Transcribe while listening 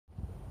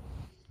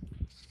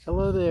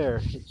Hello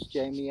there, it's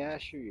Jamie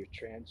Asher, your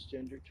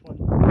transgender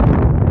 20.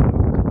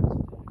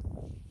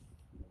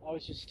 I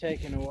was just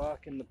taking a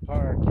walk in the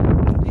park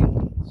and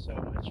dealing with so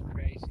much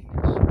craziness,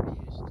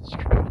 abuse,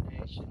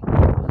 discrimination,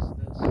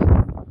 homelessness,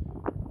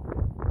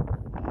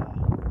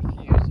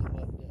 refusal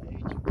of the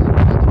agencies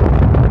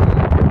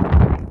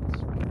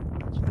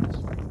to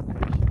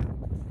discrimination.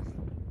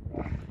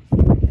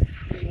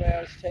 Anyway, I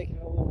was taking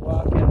a little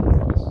walk out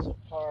here. This is a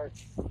park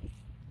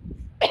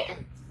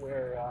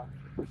where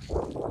it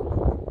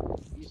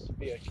used to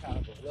be a kind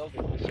of a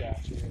wilderness out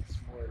here. It's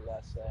more or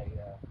less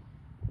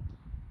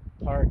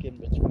a park in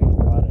between a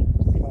lot of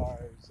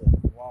cars and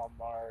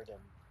Walmart,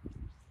 and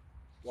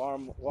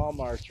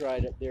Walmart's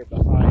right up there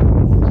behind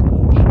me. There's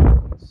no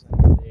shopping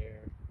center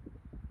there.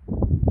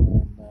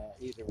 And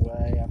either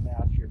way, I'm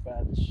out here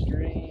by the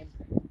stream,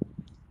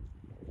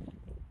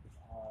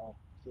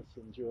 just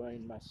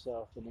enjoying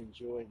myself and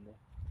enjoying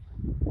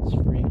the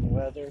spring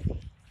weather.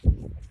 I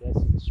guess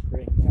it's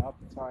spring now.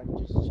 The time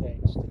just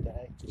changed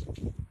today.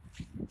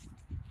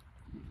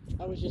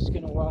 I was just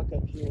going to walk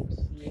up here and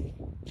see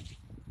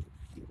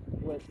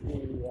what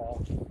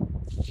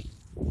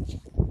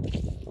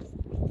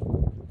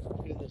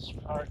who this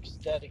park's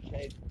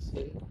dedicated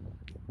to.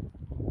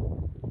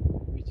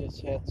 We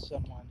just had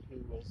someone who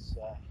was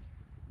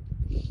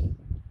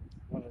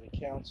one of the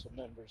council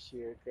members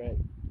here, a great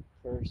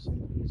person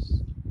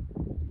who's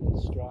been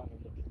strong in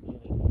the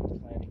community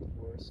and planning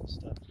for us and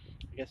stuff.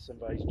 I guess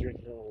somebody's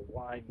drinking a little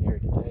wine there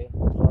today in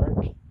the park.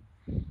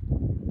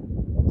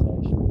 That's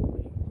actually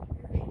legal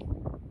here.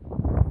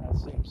 I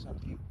assume some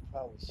people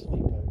probably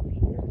sleep over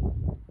here.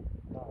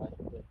 Not,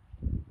 but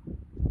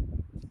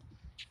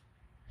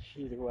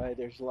either way,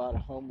 there's a lot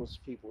of homeless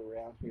people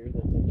around here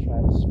that they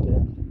try to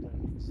spin that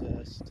don't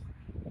exist.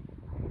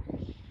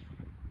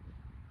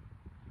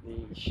 The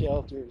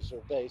shelters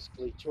are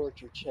basically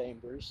torture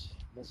chambers,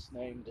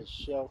 misnamed as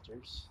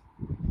shelters.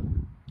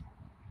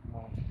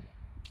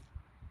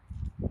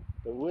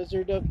 The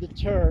Wizard of the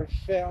Turf,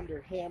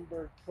 founder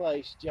Hamburg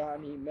Place,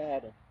 John E.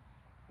 Madden.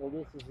 Well,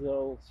 this is the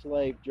old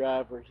slave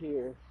driver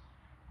here.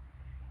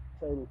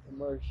 Total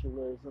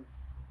commercialism.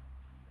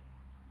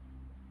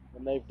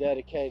 And they've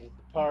dedicated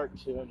the park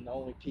to him, the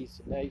only piece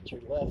of nature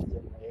left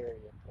in the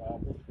area,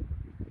 probably.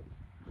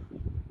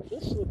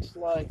 This looks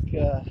like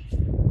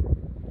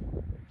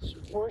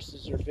some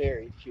horses are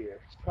buried here,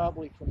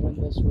 probably from when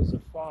this was a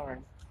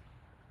farm.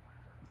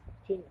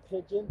 Pink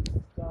Pigeon,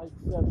 died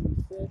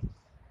 76.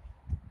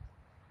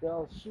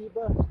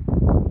 Sheba,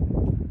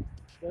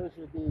 those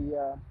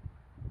are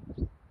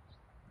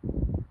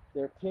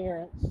their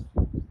parents.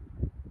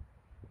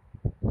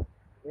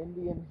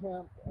 Indian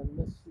Hemp and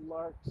Miss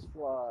Lark's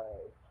Fly.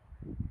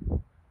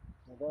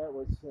 Now that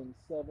was in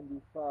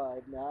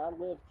 75. Now I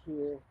lived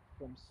here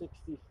from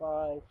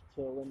 65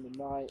 till in the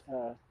night.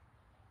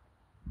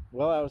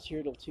 Well, I was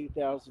here till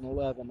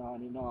 2011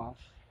 on and off.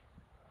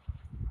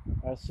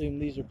 I assume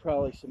these are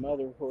probably some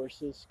other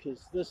horses,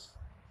 because this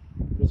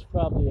was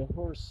probably a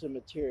horse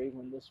cemetery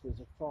when this was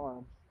a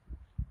farm.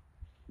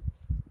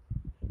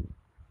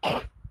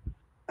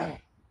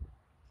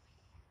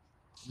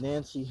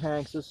 Nancy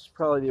Hanks, this is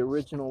probably the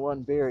original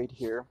one buried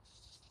here,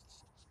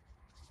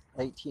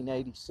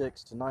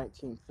 1886 to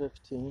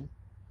 1915.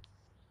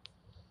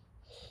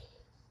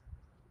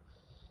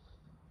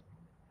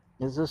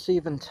 Is this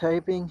even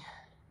taping?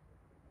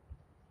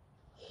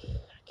 I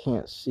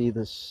can't see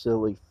this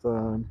silly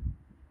phone.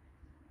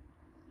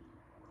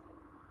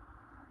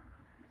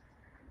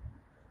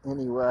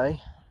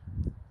 Anyway,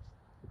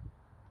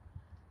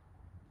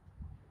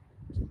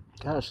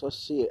 gosh, let's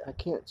see it. I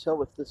can't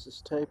tell if this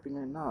is taping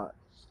or not.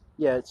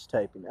 Yeah, it's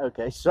taping.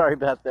 Okay, sorry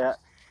about that.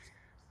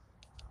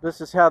 This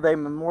is how they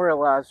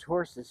memorialized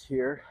horses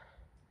here.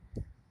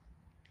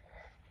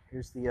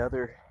 Here's the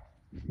other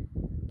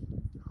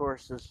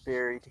horses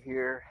buried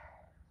here.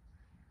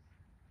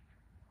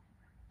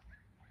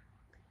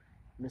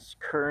 Miss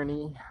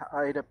Kearney,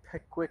 Ida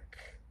Pickwick,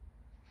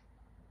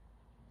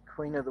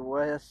 Queen of the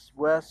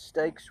West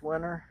Stakes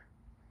winner.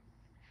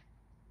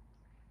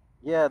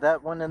 Yeah,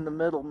 that one in the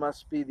middle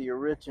must be the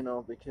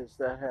original, because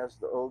that has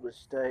the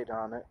oldest date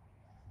on it.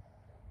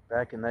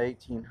 Back in the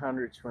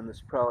 1800s, when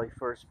this probably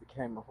first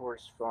became a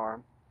horse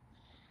farm.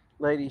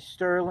 Lady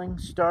Sterling,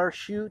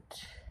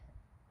 Starshoot,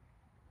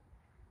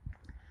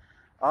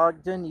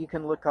 Ogden. You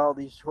can look all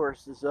these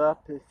horses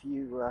up if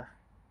you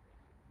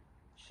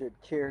should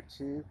care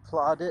to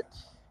plot it.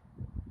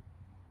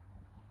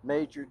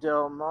 Major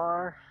Del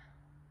Mar,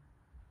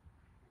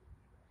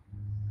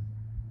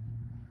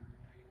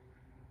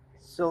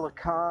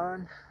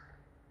 Silicon,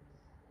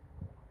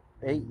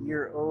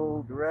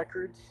 8-year-old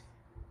record,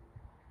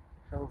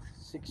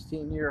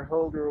 16-year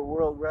holder of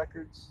world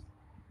records.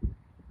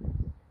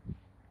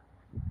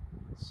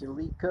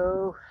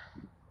 Silico,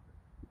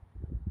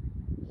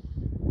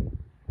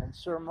 and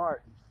Sir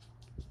Martin.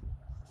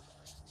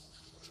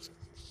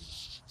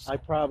 I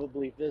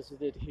probably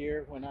visited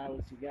here when I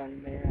was a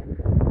young man.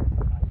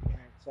 My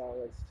parents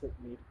always took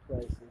me to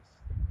places.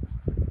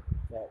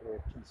 that were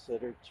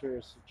considered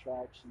tourist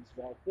attractions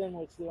back then.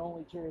 What's the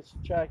only tourist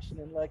attraction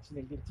in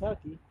Lexington,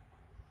 Kentucky?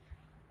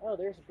 Oh,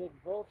 there's a big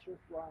vulture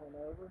flying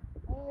over.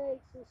 Hey,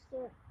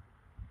 sister.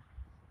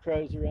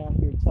 Crows around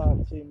here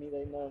talk to me.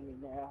 They know me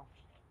now.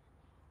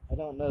 I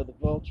don't know the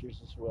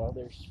vultures as well.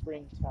 There's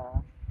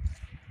springtime.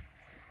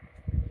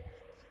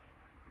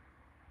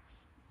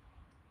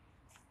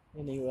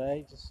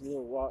 Anyway, just a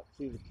little walk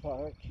through the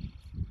park.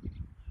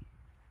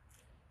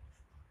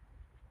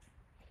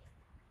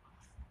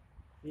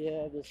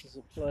 Yeah, this is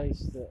a place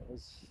that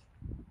was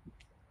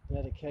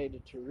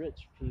dedicated to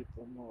rich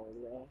people, more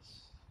or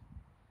less.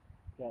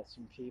 Got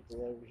some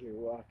people over here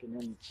walking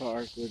in the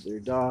park with their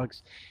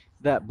dogs.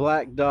 That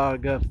black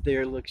dog up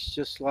there looks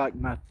just like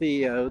my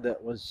Theo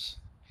that was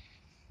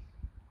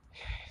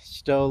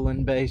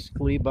stolen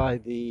basically by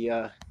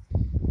the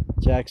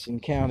Jackson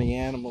County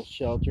Animal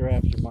Shelter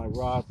after my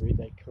robbery.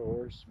 They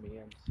coerced me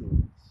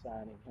into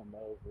signing him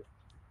over,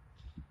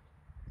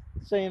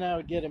 saying I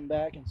would get him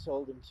back, and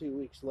sold him 2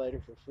 weeks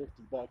later for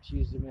 $50.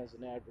 Used him as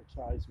an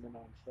advertisement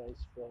on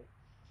Facebook.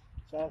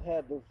 So I've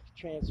had to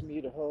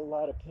transmute a whole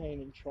lot of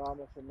pain and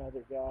trauma from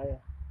Mother Gaia.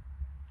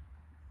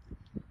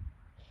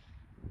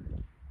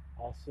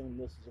 I assume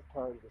this is a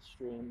part of the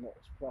stream that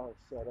was probably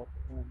set up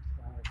at one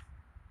time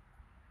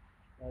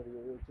by the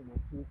original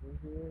people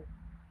here.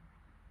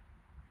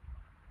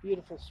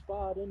 Beautiful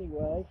spot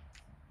anyway.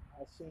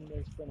 I assume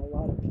there's been a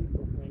lot of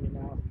people hanging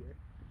out here.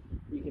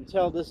 You can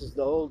tell this is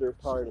the older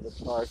part of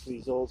the park,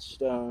 these old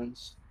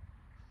stones.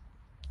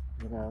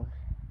 You know,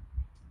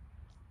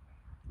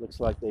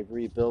 looks like they've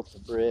rebuilt the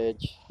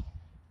bridge.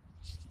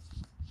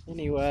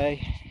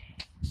 Anyway,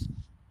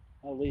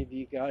 I'll leave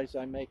you guys.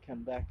 I may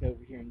come back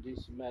over here and do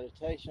some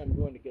meditation. I'm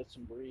going to get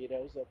some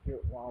burritos up here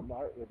at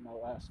Walmart with my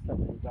last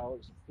couple of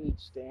dollars of food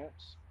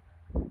stamps.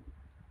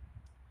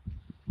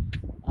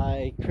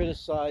 I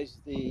criticized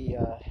the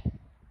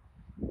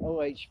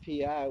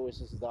OHPI,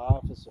 which is the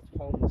Office of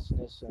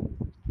Homelessness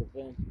and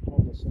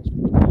Homelessness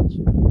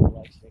Prevention here in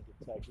Lexington,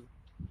 Kentucky,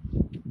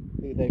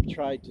 who they've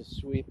tried to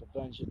sweep a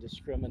bunch of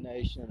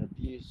discrimination and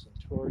abuse and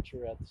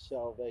torture at the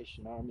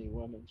Salvation Army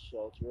Women's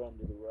Shelter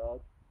under the rug,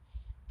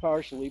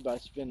 partially by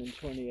spending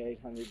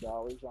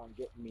 $2,800 on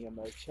getting me a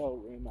motel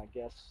room, I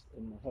guess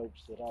in the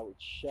hopes that I would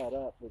shut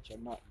up, which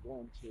I'm not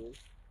going to,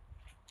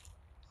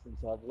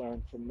 since I've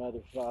learned from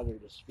Mother, Father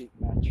to speak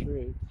my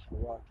truth. I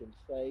walk in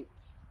faith.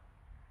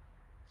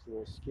 It's a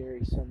little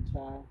scary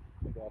sometimes.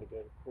 I gotta go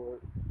to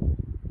court.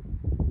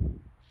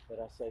 But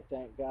I say,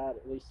 thank God,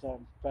 at least I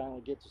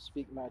finally get to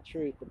speak my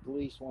truth. The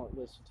police won't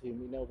listen to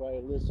me. Nobody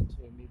will listen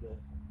to me.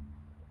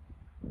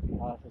 The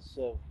Office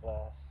of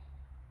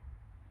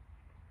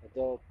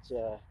Adult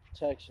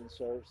Protection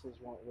Services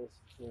won't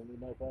listen to me.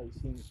 Nobody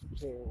seems to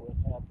care what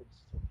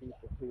happens to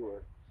people who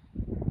are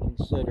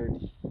considered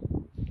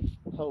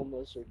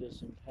homeless or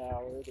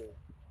disempowered or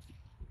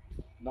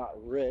not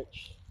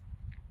rich,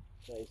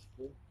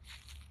 basically.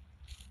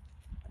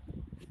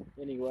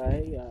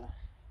 Anyway,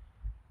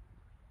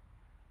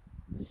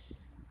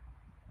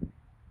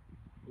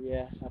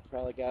 yeah, I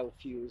probably got a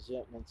few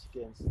resentments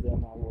against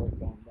them. I'll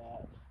work on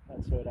that.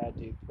 That's what I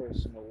do,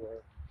 personal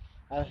work.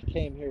 I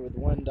came here with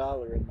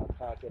 $1 in my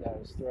pocket. I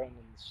was thrown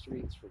in the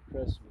streets for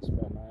Christmas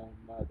by my own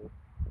mother.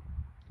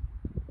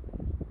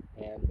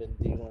 And been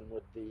dealing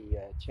with the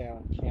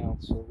town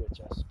council, which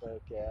I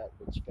spoke at,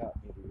 which got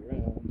me the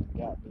room and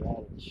got me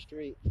out of the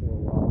street for a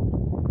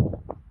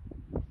while.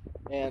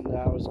 And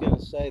I was going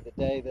to say, the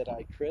day that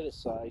I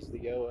criticized the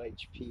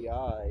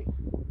OHPI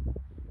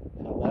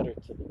in a letter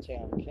to the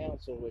town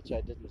council, which I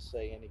didn't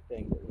say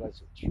anything that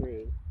wasn't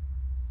true,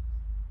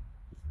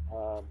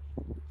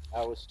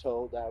 I was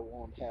told I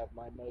won't have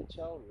my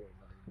motel room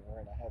anymore,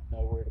 and I have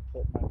nowhere to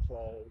put my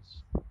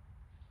clothes.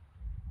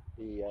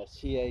 The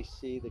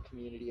CAC, the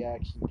Community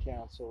Action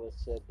Council, has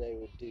said they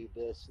would do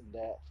this and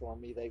that for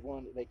me.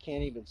 They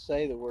can't even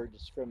say the word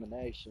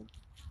discrimination,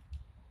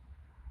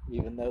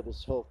 even though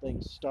this whole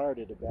thing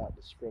started about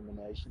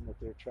discrimination that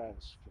they're trying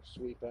to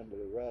sweep under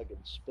the rug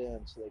and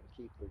spin so they can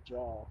keep their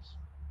jobs.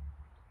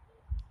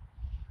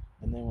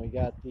 And then we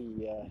got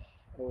the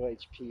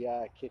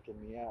OHPI kicking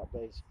me out,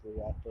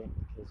 basically, I think,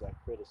 because I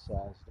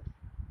criticized them.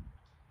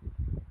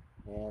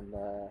 And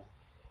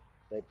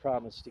they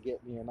promised to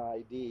get me an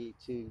ID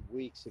 2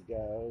 weeks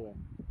ago,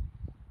 and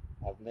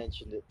I've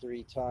mentioned it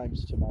 3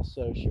 times to my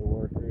social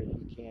worker, and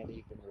he can't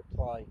even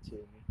reply to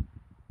me.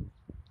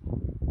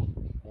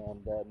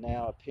 And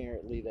now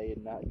apparently they are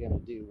not going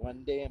to do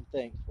one damn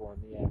thing for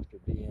me after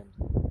being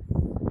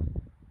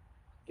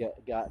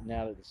gotten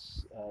out of the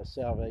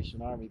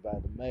Salvation Army by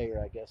the mayor.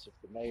 I guess if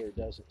the mayor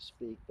doesn't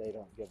speak, they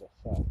don't give a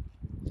fuck.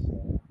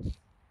 So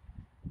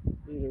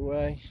either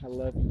way, I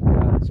love you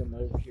guys. I'm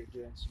over here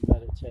doing some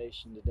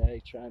meditation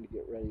today, trying to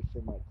get ready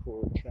for my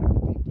court, trying to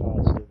be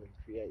positive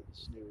and create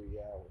this new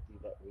reality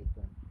that we've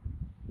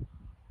been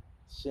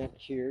sent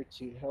here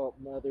to help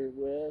Mother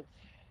with.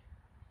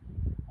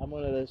 I'm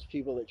one of those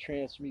people that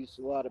transmutes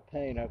a lot of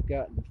pain. I've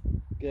gotten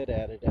good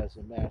at it as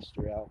a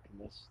master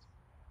alchemist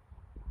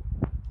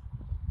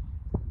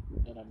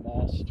and a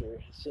master,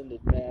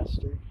 ascended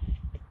master.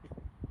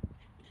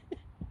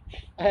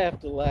 I have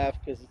to laugh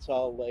because it's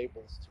all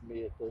labels to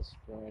me at this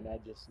point. I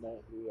just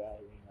know who I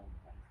am.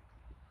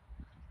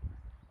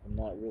 I'm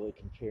not really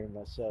comparing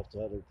myself to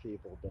other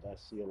people, but I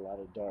see a lot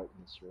of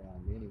darkness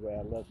around me. Anyway,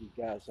 I love you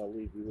guys. I'll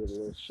leave you with a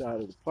little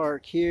shot of the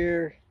park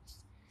here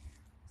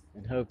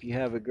and hope you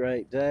have a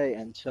great day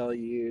and tell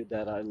you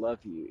that I love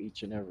you,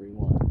 each and every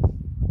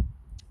one.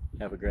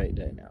 Have a great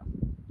day now.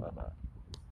 Bye bye.